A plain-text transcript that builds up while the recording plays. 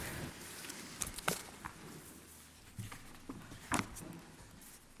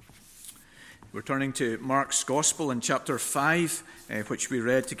We're turning to Mark's Gospel in chapter 5, which we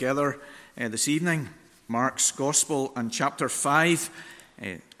read together this evening. Mark's Gospel and chapter 5.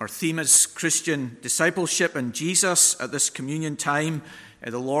 Our theme is Christian discipleship in Jesus at this communion time,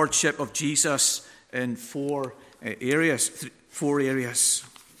 the Lordship of Jesus in four areas.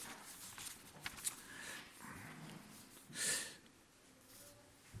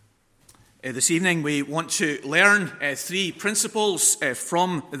 This evening we want to learn three principles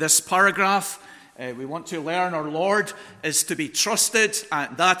from this paragraph. We want to learn our Lord is to be trusted,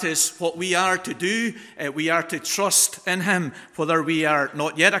 and that is what we are to do. We are to trust in Him, whether we are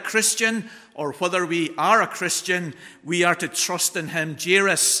not yet a Christian or whether we are a Christian, we are to trust in Him.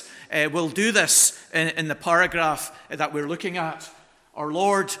 Jairus will do this in the paragraph that we're looking at. Our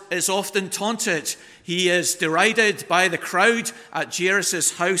Lord is often taunted. He is derided by the crowd at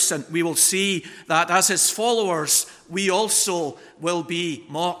Jairus' house, and we will see that as His followers, we also will be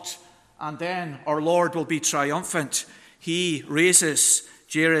mocked. And then our Lord will be triumphant. He raises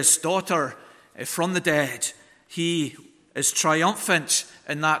Jairus' daughter from the dead. He is triumphant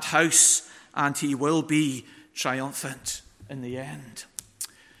in that house, and He will be triumphant in the end.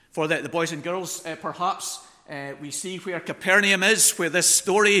 For the boys and girls, perhaps, we see where Capernaum is, where this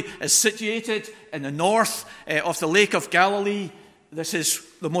story is situated in the north of the Lake of Galilee. This is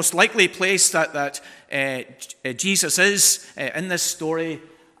the most likely place that Jesus is in this story.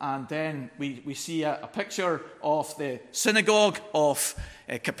 And then we see a picture of the synagogue of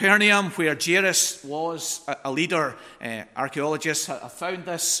Capernaum, where Jairus was a leader. Archaeologists have found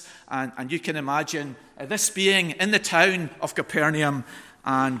this, and you can imagine this being in the town of Capernaum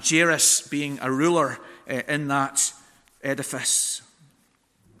and Jairus being a ruler in that edifice.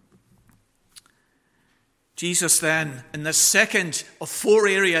 Jesus then, in this second of four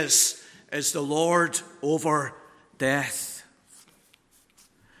areas, is the Lord over death.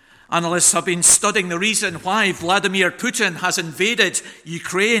 Analysts have been studying the reason why Vladimir Putin has invaded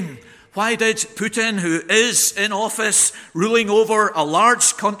Ukraine. Why did Putin, who is in office, ruling over a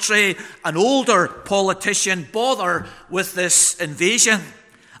large country, an older politician, bother with this invasion?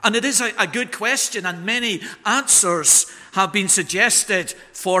 And it is a good question, and many answers have been suggested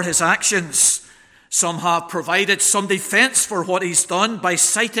for his actions. Some have provided some defense for what he's done by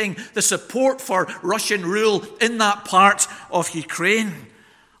citing the support for Russian rule in that part of Ukraine.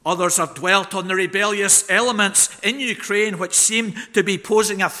 Others have dwelt on the rebellious elements in Ukraine which seem to be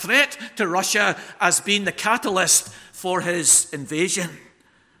posing a threat to Russia as being the catalyst for his invasion.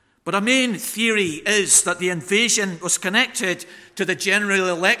 But a main theory is that the invasion was connected to the general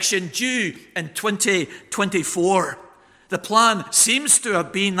election due in 2024. The plan seems to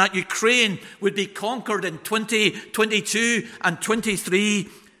have been that Ukraine would be conquered in 2022 and 23,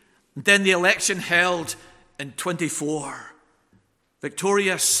 and then the election held in 24.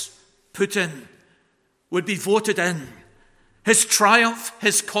 Victorious Putin would be voted in. His triumph,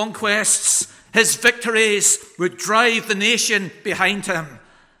 his conquests, his victories would drive the nation behind him.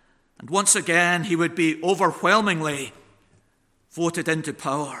 And once again, he would be overwhelmingly voted into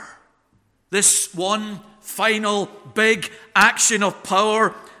power. This one final big action of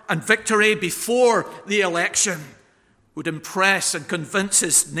power and victory before the election would impress and convince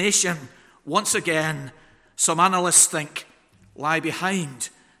his nation. Once again, some analysts think, lie behind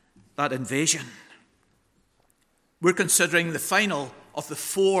that invasion. We're considering the final of the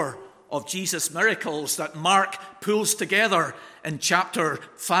four of Jesus' miracles that Mark pulls together in chapter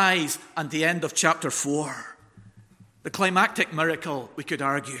 5 and the end of chapter 4. The climactic miracle, we could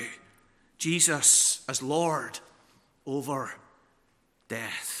argue, Jesus as Lord over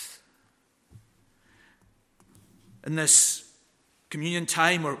death. In this communion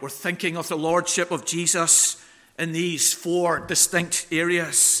time, we're thinking of the Lordship of Jesus in these four distinct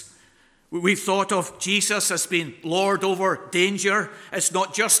areas. We've thought of Jesus as being Lord over danger. It's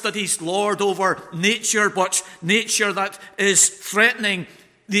not just that He's Lord over nature, but nature that is threatening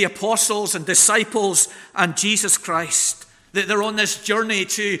the apostles and disciples and Jesus Christ. They're on this journey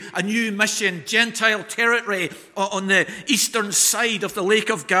to a new mission, Gentile territory on the eastern side of the Lake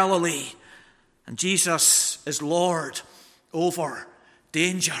of Galilee. And Jesus is Lord over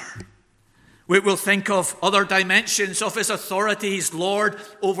danger. We will think of other dimensions of His authority. He's Lord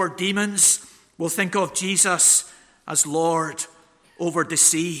over demons. We'll think of Jesus as Lord over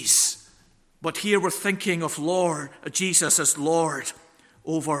disease. But here we're thinking of Jesus as Lord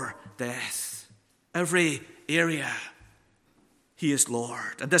over death. Every area He is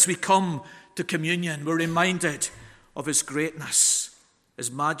Lord. And as we come to communion, we're reminded of His greatness,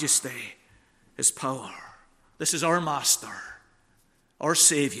 His majesty, His power. This is our Master, our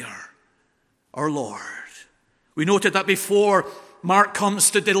Savior, our Lord. We noted that before Mark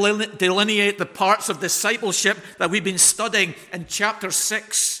comes to delineate the parts of discipleship that we've been studying in chapter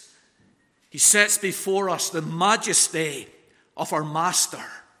 6. He sets before us the majesty of our Master,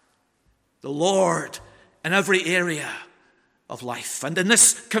 the Lord, in every area of life. And in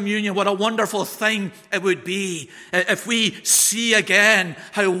this communion, what a wonderful thing it would be if we see again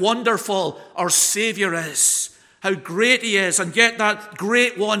how wonderful our Savior is, how great he is, and yet that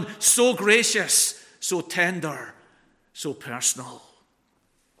great one, so gracious, so tender, so personal.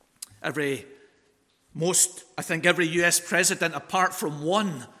 Every U.S. president, apart from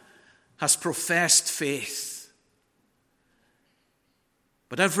one, has professed faith.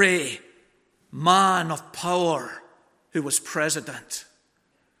 But every man of power who was president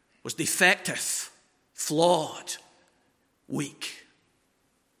was defective, flawed, weak.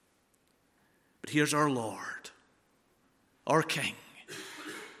 But here's our Lord, our King,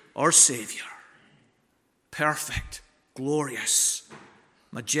 our Savior, perfect, glorious,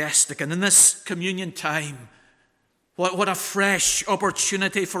 majestic. And in this communion time, what a fresh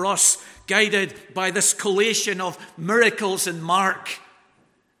opportunity for us, guided by this collation of miracles in Mark,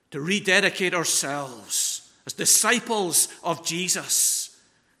 to rededicate ourselves as disciples of Jesus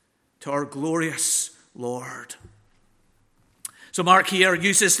to our glorious Lord. So Mark here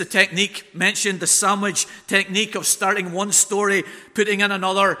uses the technique mentioned, the sandwich technique of starting one story, putting in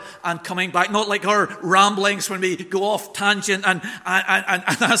another, and coming back. Not like our ramblings when we go off tangent and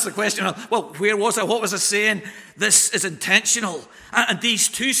ask the question, well, where was I? What was I saying? This is intentional. And these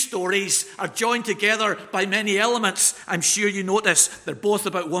two stories are joined together by many elements. I'm sure you notice they're both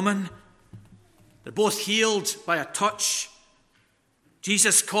about women. They're both healed by a touch.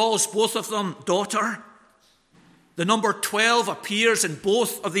 Jesus calls both of them daughter. The number 12 appears in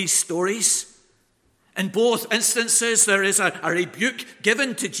both of these stories. In both instances, there is a rebuke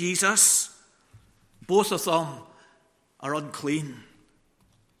given to Jesus. Both of them are unclean.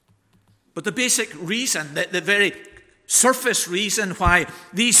 But the basic reason, the very surface reason why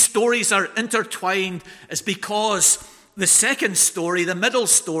these stories are intertwined is because the second story, the middle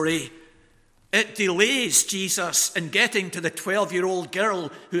story, it delays Jesus in getting to the 12-year-old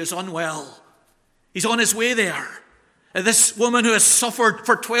girl who is unwell. He's on his way there. And this woman who has suffered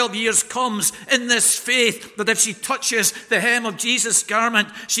for 12 years comes in this faith that if she touches the hem of Jesus' garment,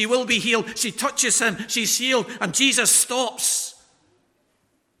 she will be healed. She touches him, she's healed, and Jesus stops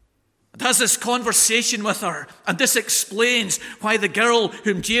and has this conversation with her. And this explains why the girl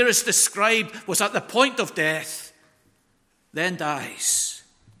whom Jairus described was at the point of death, then dies.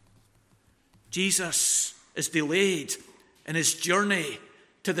 Jesus is delayed in his journey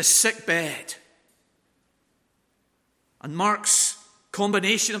to the sick bed. And Mark's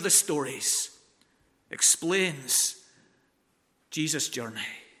combination of the stories explains Jesus' journey.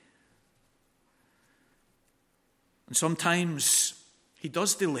 And sometimes he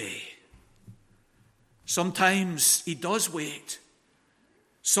does delay. Sometimes he does wait.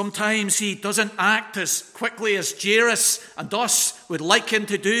 Sometimes he doesn't act as quickly as Jairus and us would like him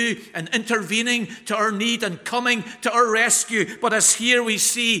to do in intervening to our need and coming to our rescue. But as here we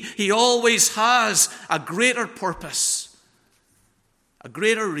see, he always has a greater purpose, a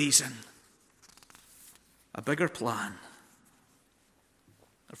greater reason, a bigger plan.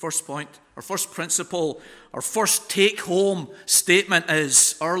 Our first point, our first principle, our first take-home statement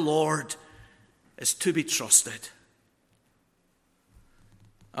is our Lord is to be trusted.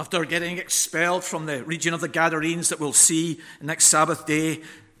 After getting expelled from the region of the Gadarenes that we'll see next Sabbath day,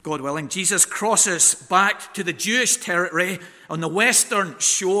 God willing, Jesus crosses back to the Jewish territory on the western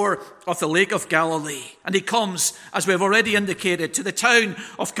shore of the Lake of Galilee. And he comes, as we've already indicated, to the town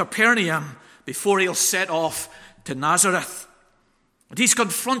of Capernaum before he'll set off to Nazareth. And he's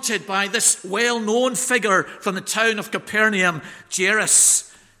confronted by this well-known figure from the town of Capernaum,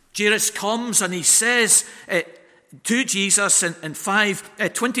 Jairus. Jairus comes and he says to Jesus in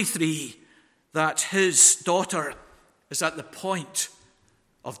 5:23 that his daughter is at the point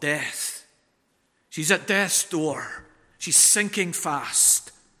of death. She's at death's door. She's sinking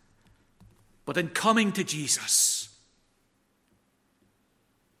fast. But in coming to Jesus,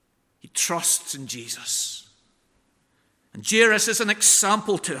 he trusts in Jesus. And Jairus is an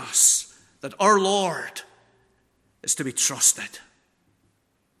example to us that our Lord is to be trusted.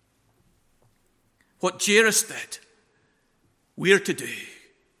 What Jairus did, we're to do.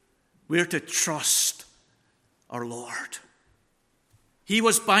 We're to trust our Lord. He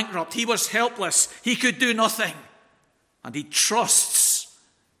was bankrupt. He was helpless. He could do nothing. And he trusts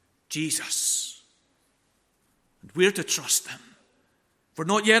Jesus. And we're to trust him. If we're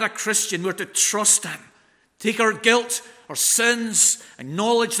not yet a Christian, we're to trust him. Take our guilt, our sins,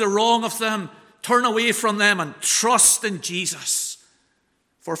 acknowledge the wrong of them, turn away from them and trust in Jesus.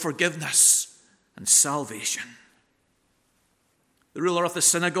 for forgiveness and salvation. The ruler of the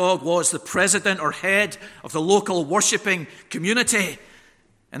synagogue was the president or head of the local worshipping community.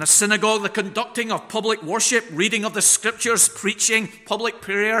 In a synagogue, the conducting of public worship, reading of the scriptures, preaching, public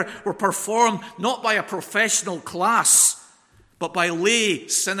prayer were performed not by a professional class, but by lay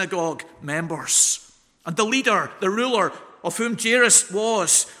synagogue members. And the leader, the ruler, of whom Jairus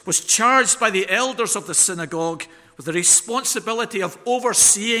was charged by the elders of the synagogue with the responsibility of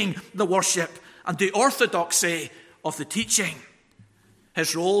overseeing the worship and the orthodoxy of the teaching.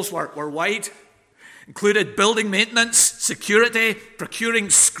 His roles were wide, included building maintenance, security, procuring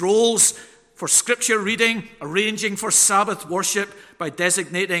scrolls for scripture reading, arranging for Sabbath worship by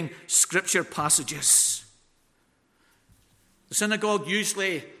designating scripture passages. The synagogue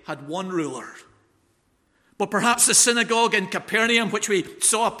usually had one ruler, but perhaps the synagogue in Capernaum, which we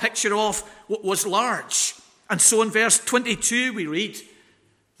saw a picture of, was large. And so in verse 22 we read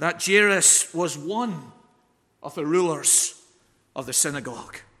that Jairus was one of the rulers of the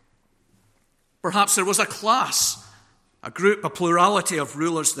synagogue. Perhaps there was a class, a group, a plurality of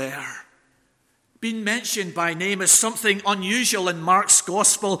rulers there. Being mentioned by name is something unusual in Mark's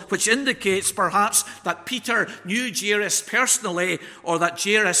gospel, which indicates perhaps that Peter knew Jairus personally, or that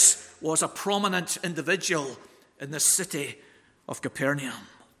Jairus was a prominent individual in the city of Capernaum.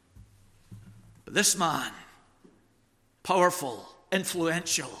 But this man, powerful,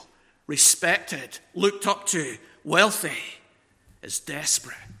 influential, respected, looked up to, wealthy, is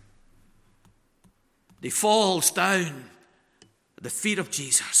desperate. He falls down at the feet of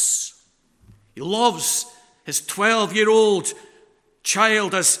Jesus. He loves his 12-year-old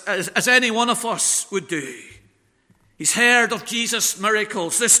child as any one of us would do. He's heard of Jesus'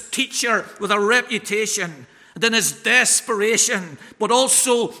 miracles, this teacher with a reputation, and in his desperation, but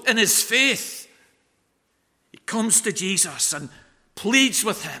also in his faith, he comes to Jesus and pleads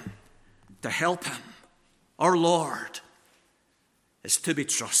with him to help him. Our Lord is to be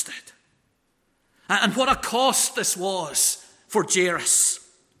trusted. And what a cost this was for Jairus.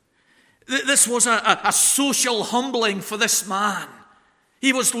 This was a social humbling for this man.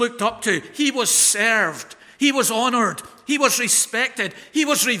 He was looked up to. He was served. He was honored. He was respected. He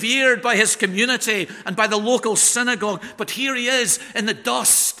was revered by his community and by the local synagogue. But here he is in the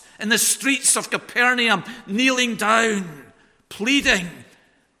dust, in the streets of Capernaum, kneeling down, pleading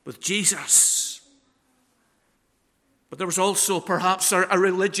with Jesus. But there was also perhaps a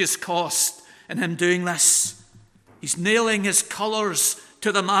religious cost in him doing this. He's nailing his colours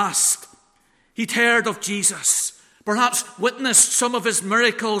to the mast. He'd heard of Jesus, perhaps witnessed some of his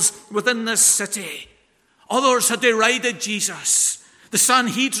miracles within this city. Others had derided Jesus. The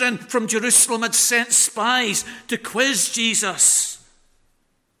Sanhedrin from Jerusalem had sent spies to quiz Jesus.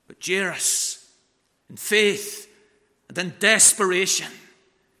 But Jairus, in faith and in desperation,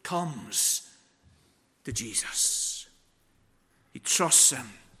 comes to Jesus. He trusts him.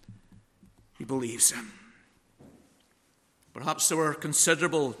 He believes him. Perhaps there were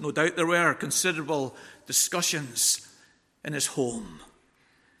considerable discussions in his home.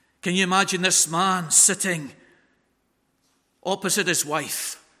 Can you imagine this man sitting opposite his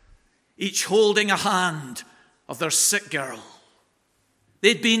wife, each holding a hand of their sick girl?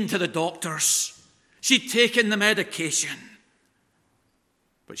 They'd been to the doctors. She'd taken the medication,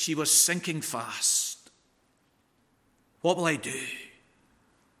 but she was sinking fast. What will I do?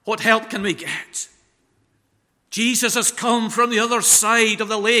 What help can we get? Jesus has come from the other side of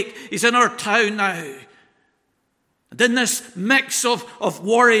the lake. He's in our town now. And in this mix of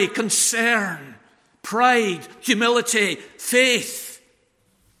worry, concern, pride, humility, faith,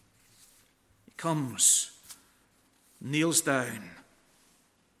 he comes, kneels down,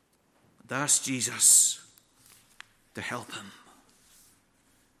 and asks Jesus to help him.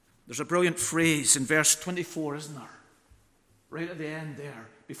 There's a brilliant phrase in verse 24, isn't there? Right at the end there,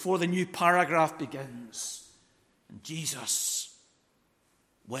 before the new paragraph begins. And Jesus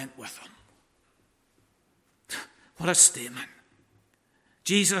went with him. What a statement.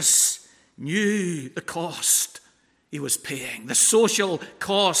 Jesus knew the cost he was paying, the social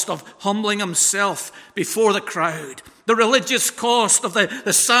cost of humbling himself before the crowd, the religious cost of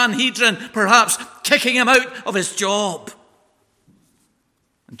the Sanhedrin perhaps kicking him out of his job.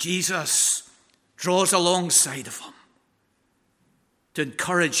 And Jesus draws alongside of him to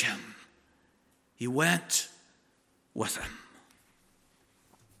encourage him. He went with him.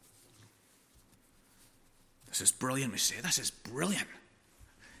 This is brilliant, we say. This is brilliant.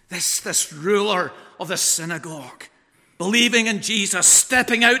 This ruler of the synagogue, believing in Jesus,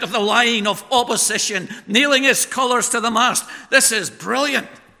 stepping out of the line of opposition, nailing his colours to the mast. This is brilliant.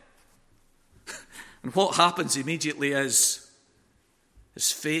 And what happens immediately is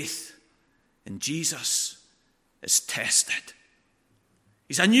his faith in Jesus is tested.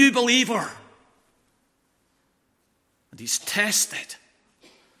 He's a new believer. And he's tested.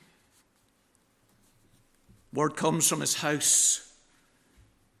 Word comes from his house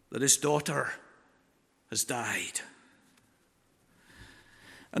that his daughter has died.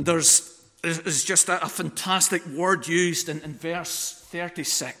 And there's just a fantastic word used in verse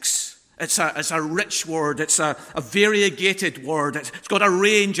 36. It's a rich word. It's a variegated word. It's got a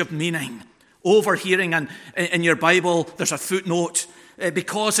range of meaning. Overhearing, and in your Bible there's a footnote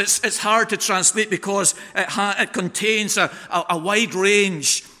because it's hard to translate because it contains a wide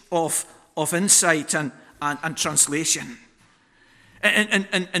range of insight and translation.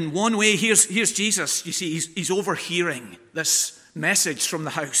 In one way, here's Jesus. You see, he's overhearing this message from the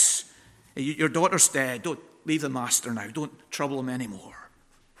house. Your daughter's dead. Don't leave the master now. Don't trouble him anymore.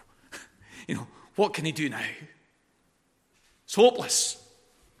 What can he do now? It's hopeless.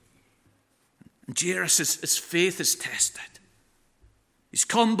 And Jairus, his faith is tested. He's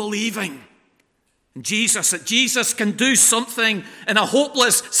come believing in Jesus, that Jesus can do something in a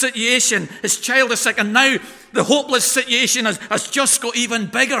hopeless situation. His child is sick, and now the hopeless situation has just got even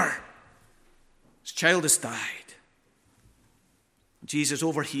bigger. His child has died. Jesus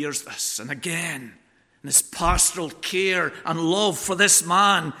overhears this, and again, in his pastoral care and love for this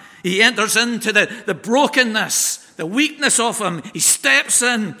man, he enters into the brokenness, the weakness of him. He steps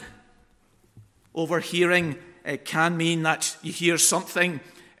in. Overhearing can mean that you hear something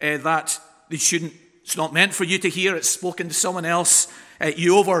that you shouldn't. It's not meant for you to hear. It's spoken to someone else.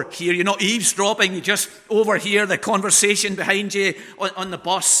 You overhear. You're not eavesdropping. You just overhear the conversation behind you on the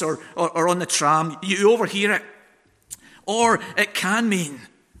bus or on the tram. You overhear it. Or it can mean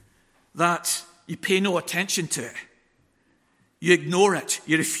that you pay no attention to it. You ignore it.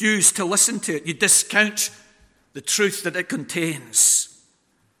 You refuse to listen to it. You discount the truth that it contains.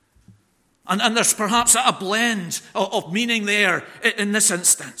 And there's perhaps a blend of meaning there in this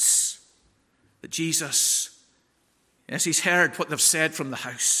instance. That Jesus, yes, he's heard what they've said from the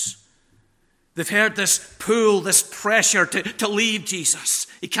house. They've heard this pull, this pressure to leave Jesus.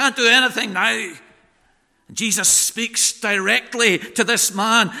 He can't do anything now. And Jesus speaks directly to this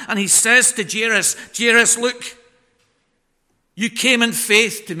man, and he says to Jairus, look, you came in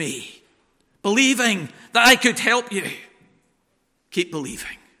faith to me, believing that I could help you. Keep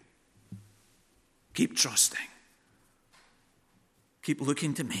believing. Keep trusting. Keep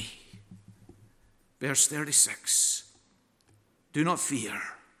looking to me. Verse 36. Do not fear,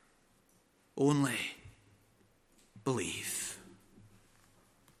 only believe.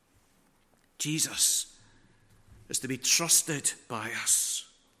 Jesus is to be trusted by us.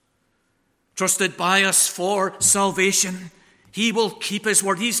 Trusted by us for salvation. He will keep his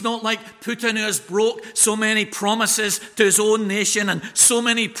word. He's not like Putin, who has broke so many promises to his own nation and so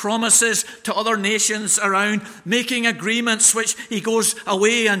many promises to other nations around, making agreements which he goes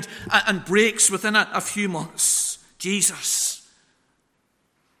away and breaks within a few months. Jesus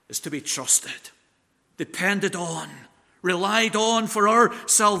is to be trusted, depended on, relied on for our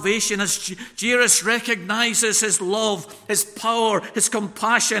salvation, as Jairus recognizes his love, his power, his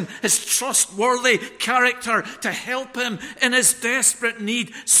compassion, his trustworthy character to help him in his desperate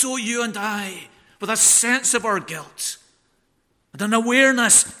need. So you and I, with a sense of our guilt and an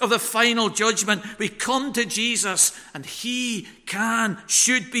awareness of the final judgment, we come to Jesus, and he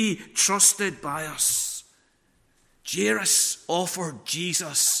should be trusted by us. Jairus offered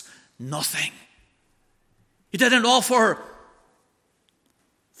Jesus nothing. He didn't offer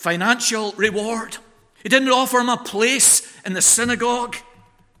financial reward. He didn't offer him a place in the synagogue.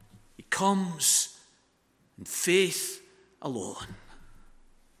 He comes in faith alone.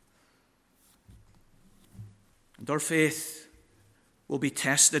 And our faith will be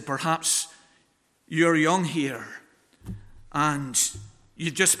tested. Perhaps you're young here and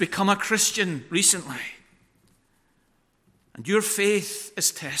you've just become a Christian recently, and your faith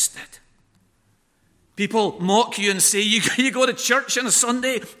is tested. People mock you and say, you go to church on a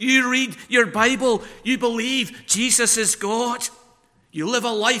Sunday, you read your Bible, you believe Jesus is God, you live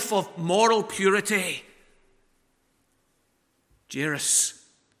a life of moral purity. Jairus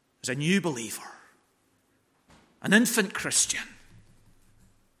is a new believer, an infant Christian.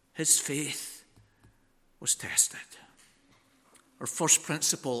 His faith was tested. Our first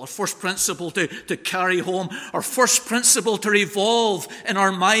principle to carry home, our first principle to revolve in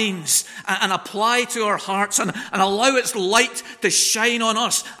our minds and apply to our hearts and allow its light to shine on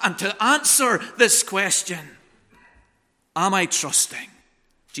us and to answer this question: am I trusting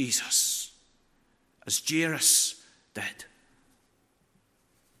Jesus as Jairus did?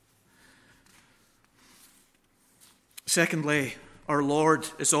 Secondly, our Lord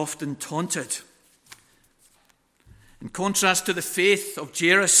is often taunted. In contrast to the faith of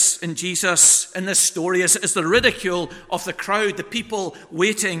Jairus in Jesus in this story is the ridicule of the crowd, the people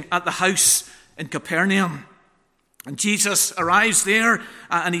waiting at the house in Capernaum. And Jesus arrives there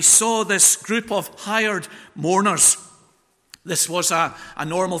and he saw this group of hired mourners. This was a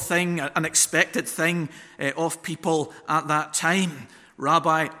normal thing, an expected thing of people at that time.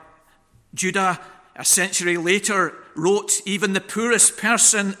 Rabbi Judah, a century later, wrote, even the poorest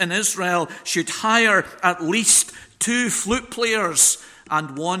person in Israel should hire at least 2 flute players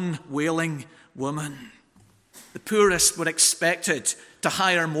and 1 wailing woman. The poorest were expected to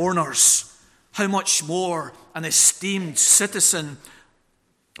hire mourners. How much more an esteemed citizen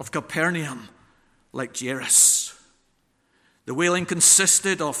of Capernaum like Jairus? The wailing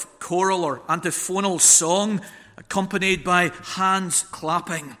consisted of choral or antiphonal song accompanied by hands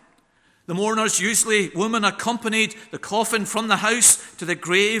clapping. The mourners, usually women, accompanied the coffin from the house to the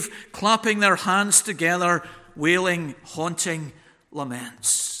grave, clapping their hands together, wailing haunting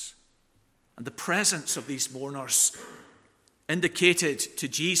laments. And the presence of these mourners indicated to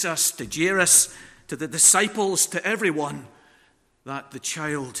Jesus, to Jairus, to the disciples, to everyone, that the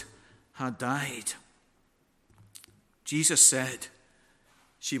child had died. Jesus said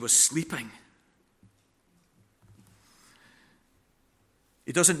she was sleeping.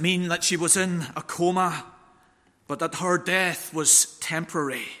 It doesn't mean that she was in a coma, but that her death was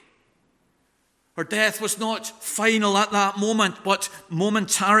temporary. Her death was not final at that moment, but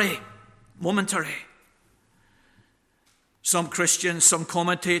momentary. Some Christians, some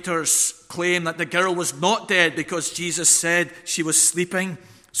commentators claim that the girl was not dead because Jesus said she was sleeping,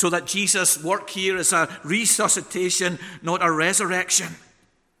 so that Jesus' work here is a resuscitation, not a resurrection.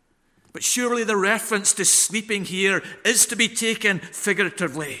 But surely the reference to sleeping here is to be taken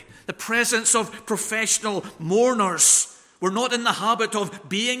figuratively. The presence of professional mourners were not in the habit of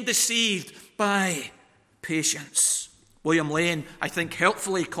being deceived by patients. William Lane, I think,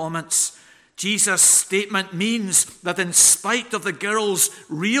 helpfully comments, Jesus' statement means that in spite of the girl's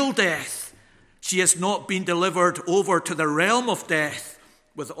real death, she has not been delivered over to the realm of death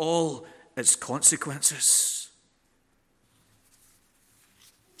with all its consequences.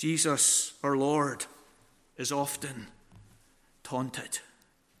 Jesus, our Lord, is often taunted.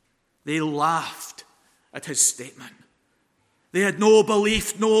 They laughed at his statement. They had no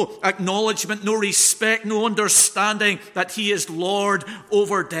belief, no acknowledgement, no respect, no understanding that he is Lord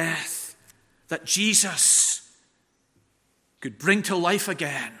over death. That Jesus could bring to life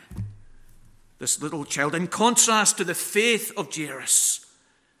again this little child. In contrast to the faith of Jairus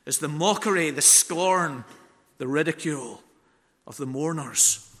is the mockery, the scorn, the ridicule of the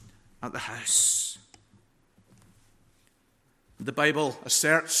mourners at the house. The Bible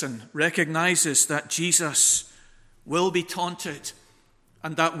asserts and recognizes that Jesus will be taunted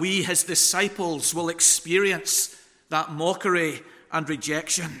and that we, his disciples, will experience that mockery and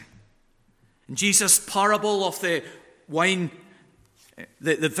rejection. In Jesus' parable of the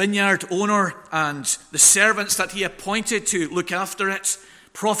vineyard owner and the servants that he appointed to look after it,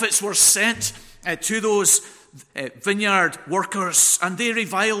 prophets were sent to those vineyard workers, and they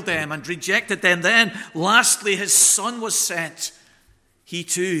reviled them and rejected them. Then, lastly, his son was sent. He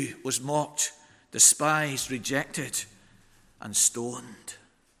too was mocked, despised, rejected, and stoned.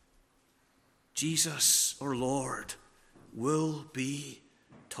 Jesus, our Lord, will be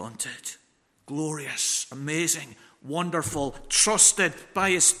taunted. Glorious, amazing, wonderful, trusted by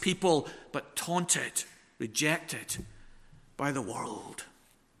his people, but taunted, rejected by the world.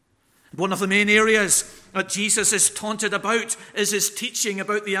 One of the main areas that Jesus is taunted about is his teaching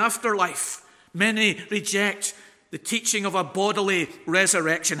about the afterlife. Many reject the teaching of a bodily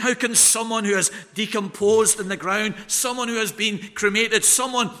resurrection. How can someone who has decomposed in the ground, someone who has been cremated,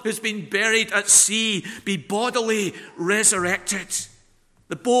 someone who's been buried at sea, be bodily resurrected?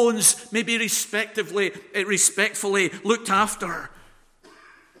 The bones may be respectfully looked after,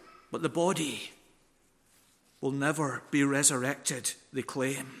 but the body will never be resurrected, they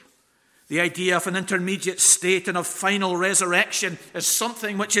claim. The idea of an intermediate state and of final resurrection is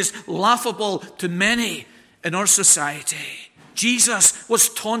something which is laughable to many in our society. Jesus was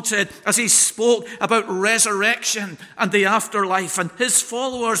taunted as he spoke about resurrection and the afterlife, and his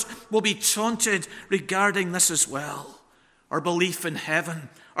followers will be taunted regarding this as well. Our belief in heaven,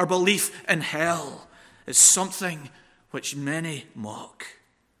 our belief in hell is something which many mock.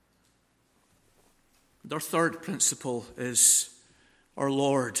 And our third principle is our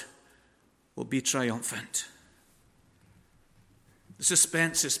Lord will be triumphant. The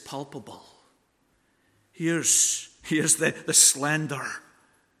suspense is palpable. Here's the slender,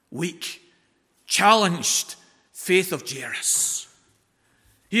 weak, challenged faith of Jairus.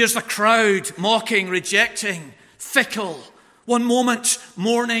 Here's the crowd mocking, rejecting, fickle. One moment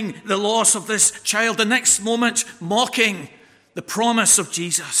mourning the loss of this child, the next moment mocking the promise of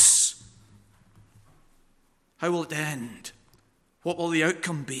Jesus. How will it end? What will the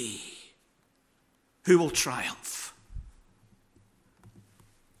outcome be? Who will triumph?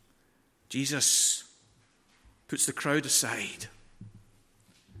 Jesus puts the crowd aside.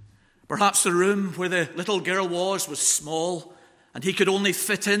 Perhaps the room where the little girl was small, and he could only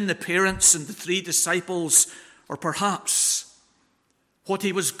fit in the parents and the 3 disciples, or perhaps what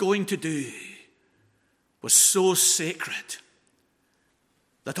he was going to do was so sacred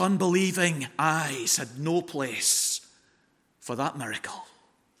that unbelieving eyes had no place for that miracle.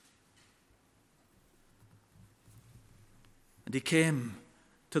 And he came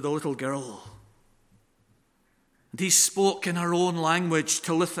to the little girl, and he spoke in her own language,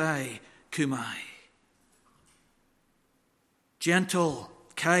 Talitha Kumai. Gentle,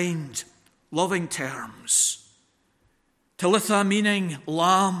 kind, loving terms. Talitha meaning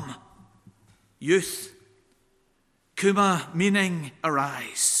lamb, youth. Kuma meaning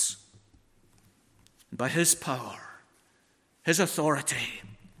arise. And by his power, his authority,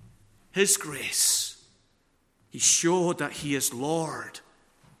 his grace, he showed that he is Lord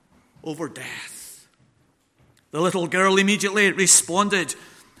over death. The little girl immediately responded,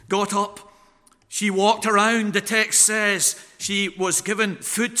 got up. She walked around. The text says she was given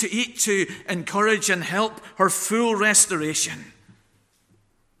food to eat to encourage and help her full restoration.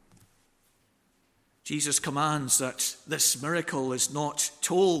 Jesus commands that this miracle is not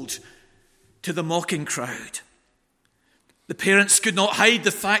told to the mocking crowd. The parents could not hide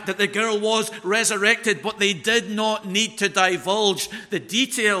the fact that the girl was resurrected, but they did not need to divulge the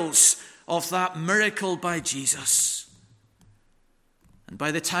details of that miracle by Jesus. And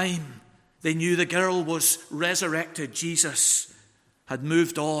by the time they knew the girl was resurrected, Jesus had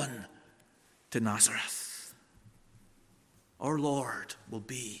moved on to Nazareth. Our Lord will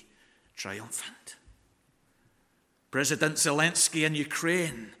be triumphant. President Zelensky in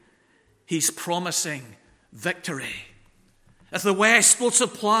Ukraine, he's promising victory. If the West will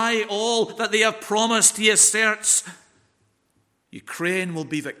supply all that they have promised, he asserts, Ukraine will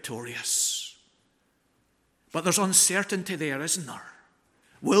be victorious. But there's uncertainty there, isn't there?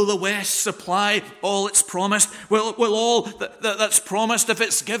 Will the West supply all it's promised? Will all that's promised, if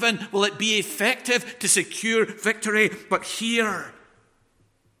it's given, will it be effective to secure victory? But here,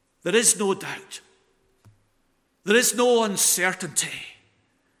 there is no doubt. There is no uncertainty.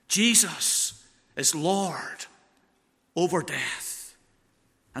 Jesus is Lord over death.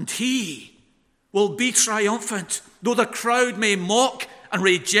 And he will be triumphant, though the crowd may mock and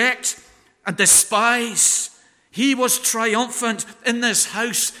reject and despise. He was triumphant in this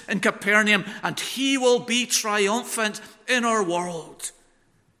house in Capernaum, and he will be triumphant in our world.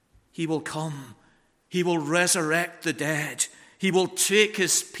 He will come. He will resurrect the dead. He will take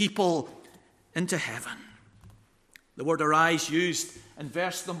his people into heaven. The word arise used in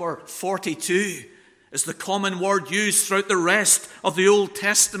verse number 42 is the common word used throughout the rest of the Old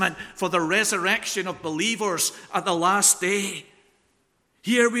Testament for the resurrection of believers at the last day.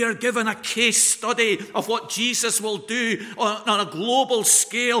 Here we are given a case study of what Jesus will do on a global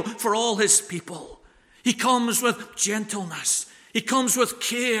scale for all his people. He comes with gentleness. He comes with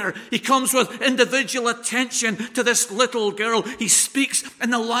care. He comes with individual attention to this little girl. He speaks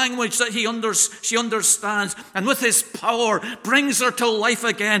in the language that she understands, and with his power brings her to life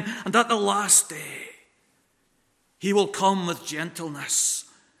again. And at the last day, he will come with gentleness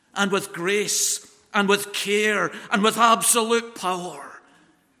and with grace and with care and with absolute power.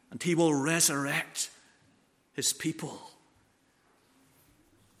 And he will resurrect his people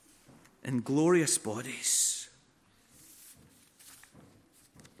in glorious bodies.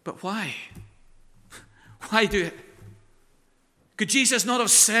 But why? Why do it? Could Jesus not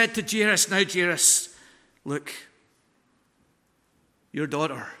have said to Jairus, now Jairus, look, your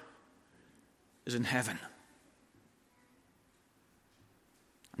daughter is in heaven.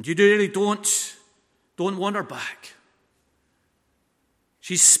 And you really don't want her back.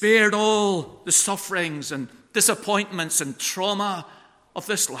 She's spared all the sufferings and disappointments and trauma of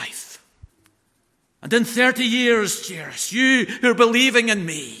this life. And in 30 years, Jairus, you who are believing in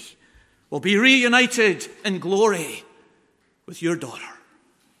me will be reunited in glory with your daughter.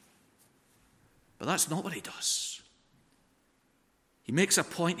 But that's not what he does. He makes a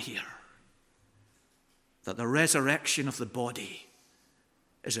point here that the resurrection of the body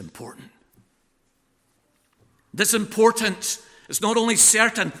is important. This important. It's not only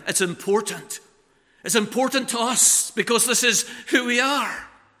certain, it's important. It's important to us because this is who we are.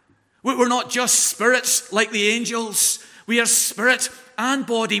 We're not just spirits like the angels. We are spirit and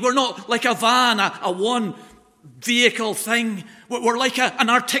body. We're not like a van, a one vehicle thing. We're like an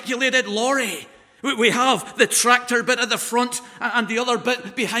articulated lorry. We have the tractor bit at the front and the other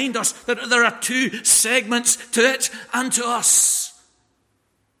bit behind us. There are two segments to it and to us.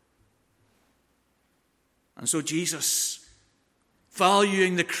 And so Jesus,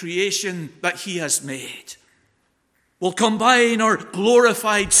 valuing the creation that he has made, will combine our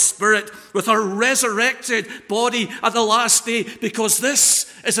glorified spirit with our resurrected body at the last day, because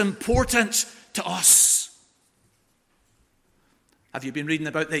this is important to us. Have you been reading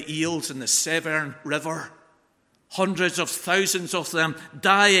about the eels in the Severn River? Hundreds of thousands of them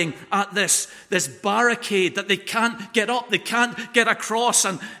dying at this barricade that they can't get up, they can't get across,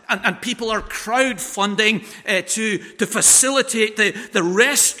 and people are crowdfunding to facilitate the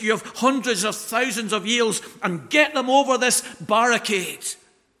rescue of hundreds of thousands of eels and get them over this barricade.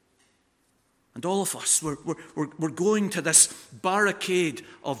 And all of us, we're going to this barricade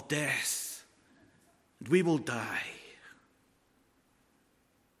of death, and we will die.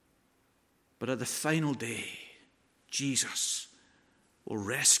 But at the final day, Jesus will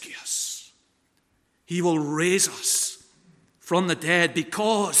rescue us. He will raise us from the dead,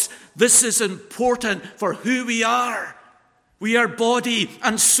 because this is important for who we are. We are body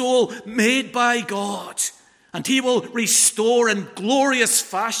and soul made by God, and he will restore in glorious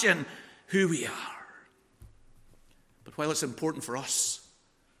fashion who we are. But while it's important for us,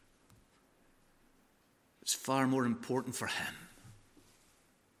 it's far more important for him.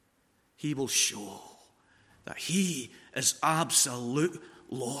 He will show that he is absolute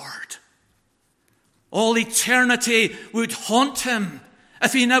Lord. All eternity would haunt him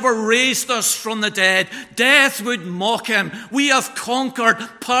if he never raised us from the dead. Death would mock him. We have conquered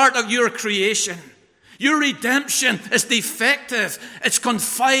part of your creation. Your redemption is defective. It's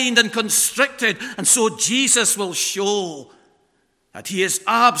confined and constricted. And so Jesus will show that he is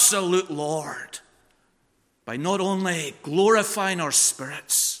absolute Lord by not only glorifying our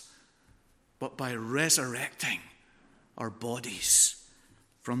spirits, but by resurrecting our bodies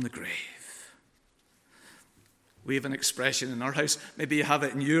from the grave. We have an expression in our house, maybe you have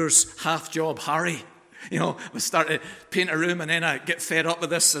it in yours, half job Harry. You know, we start to paint a room and then I get fed up with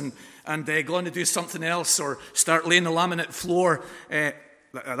this and go on to do something else, or start laying the laminate floor.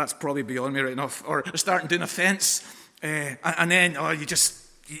 That's probably beyond me right enough. Or starting doing a fence. And then you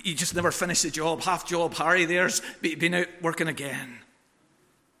just never finish the job. Half job Harry there's been out working again.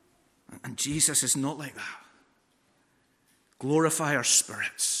 And Jesus is not like that. Glorify our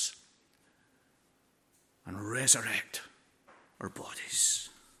spirits and resurrect our bodies.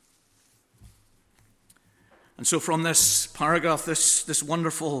 And so from this paragraph, this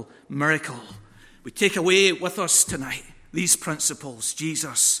wonderful miracle, we take away with us tonight these principles.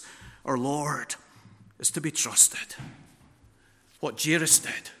 Jesus, our Lord, is to be trusted. What Jairus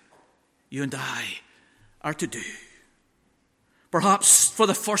did, you and I are to do. Perhaps for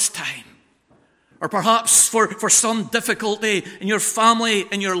the first time, or perhaps for some difficulty in your family,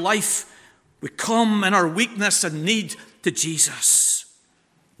 in your life, we come in our weakness and need to Jesus.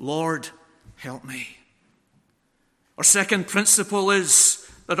 Lord, help me. Our second principle is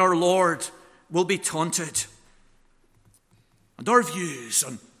that our Lord will be taunted. And our views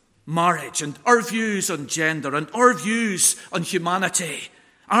on marriage, and our views on gender, and our views on humanity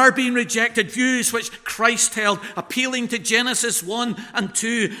are being rejected, views which Christ held, appealing to Genesis 1 and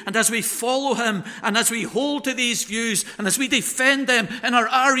 2. And as we follow him, and as we hold to these views, and as we defend them in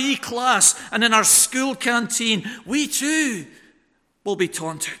our RE class and in our school canteen, we too will be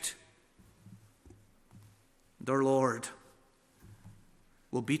taunted. And our Lord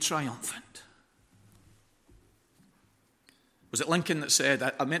will be triumphant. Was it Lincoln that said,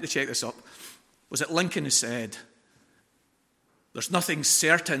 I meant to check this up, was it Lincoln who said, there's nothing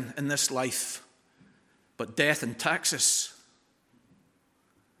certain in this life but death and taxes?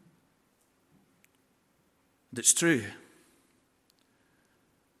 And it's true,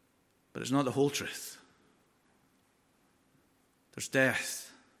 but it's not the whole truth. There's death,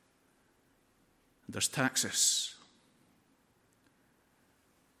 and there's taxes,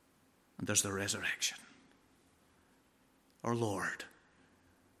 and there's the resurrection. Our Lord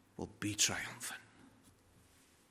will be triumphant.